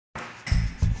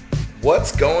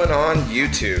What's going on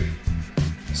YouTube?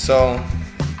 So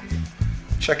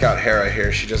check out Hera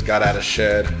here. She just got out of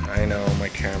shed. I know, my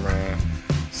camera,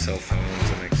 cell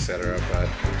phones, and etc. But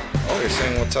oh, you're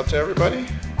saying what's up to everybody?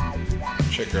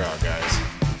 Check her out, guys.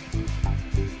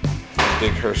 I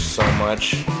dig her so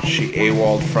much. She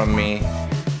AWOL'd from me.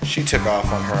 She took off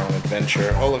on her own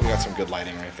adventure. Oh look, we got some good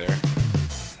lighting right there.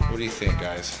 What do you think,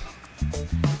 guys?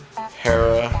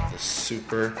 Hera, the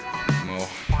Super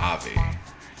Mojave.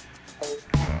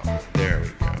 Oh, there we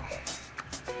go.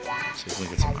 See if we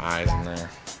can get some eyes in there.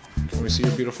 Can we see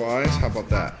your beautiful eyes? How about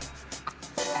that?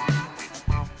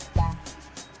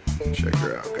 Check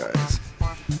her out, guys.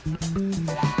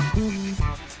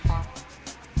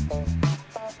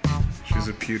 She's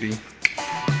a beauty.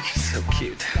 She's so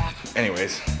cute.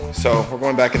 Anyways, so we're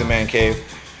going back in the man cave.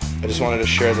 I just wanted to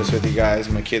share this with you guys.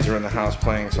 My kids are in the house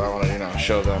playing, so I want to,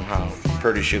 show them how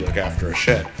pretty she looked after a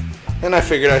shed. And I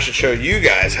figured I should show you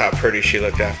guys how pretty she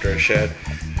looked after a shed.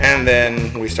 And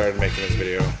then we started making this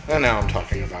video, and now I'm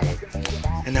talking about it.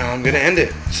 And now I'm gonna end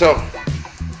it. So,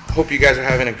 hope you guys are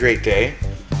having a great day.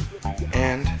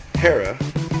 And Hera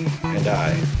and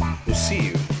I will see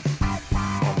you